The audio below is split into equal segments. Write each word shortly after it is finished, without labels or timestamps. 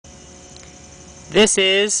This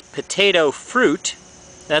is potato fruit.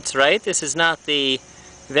 That's right, this is not the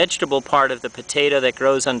vegetable part of the potato that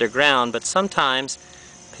grows underground, but sometimes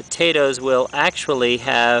potatoes will actually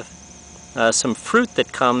have some fruit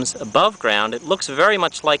that comes above ground. It looks very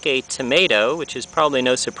much like a tomato, which is probably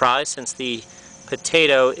no surprise since the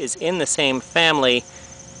potato is in the same family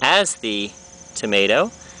as the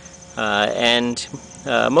tomato.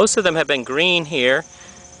 Most of them have been green here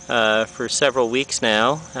for several weeks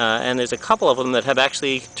now, and there's a couple of them that have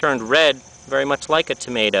actually turned red, very much like a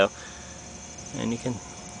tomato. And you can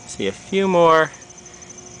see a few more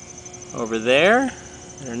over there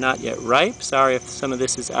that are not yet ripe. Sorry if some of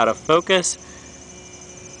this is out of focus.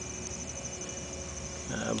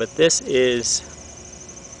 But this is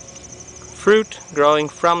fruit growing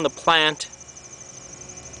from the plant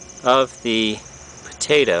of the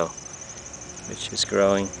potato, which is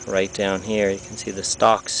growing right down here. You can see the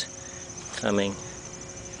stalks coming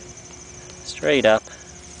straight up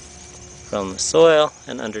from the soil,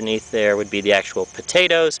 and underneath there would be the actual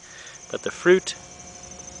potatoes, but the fruit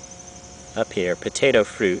up here, potato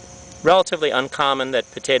fruit. Relatively uncommon that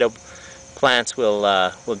potato plants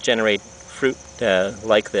will generate fruit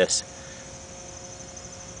like this.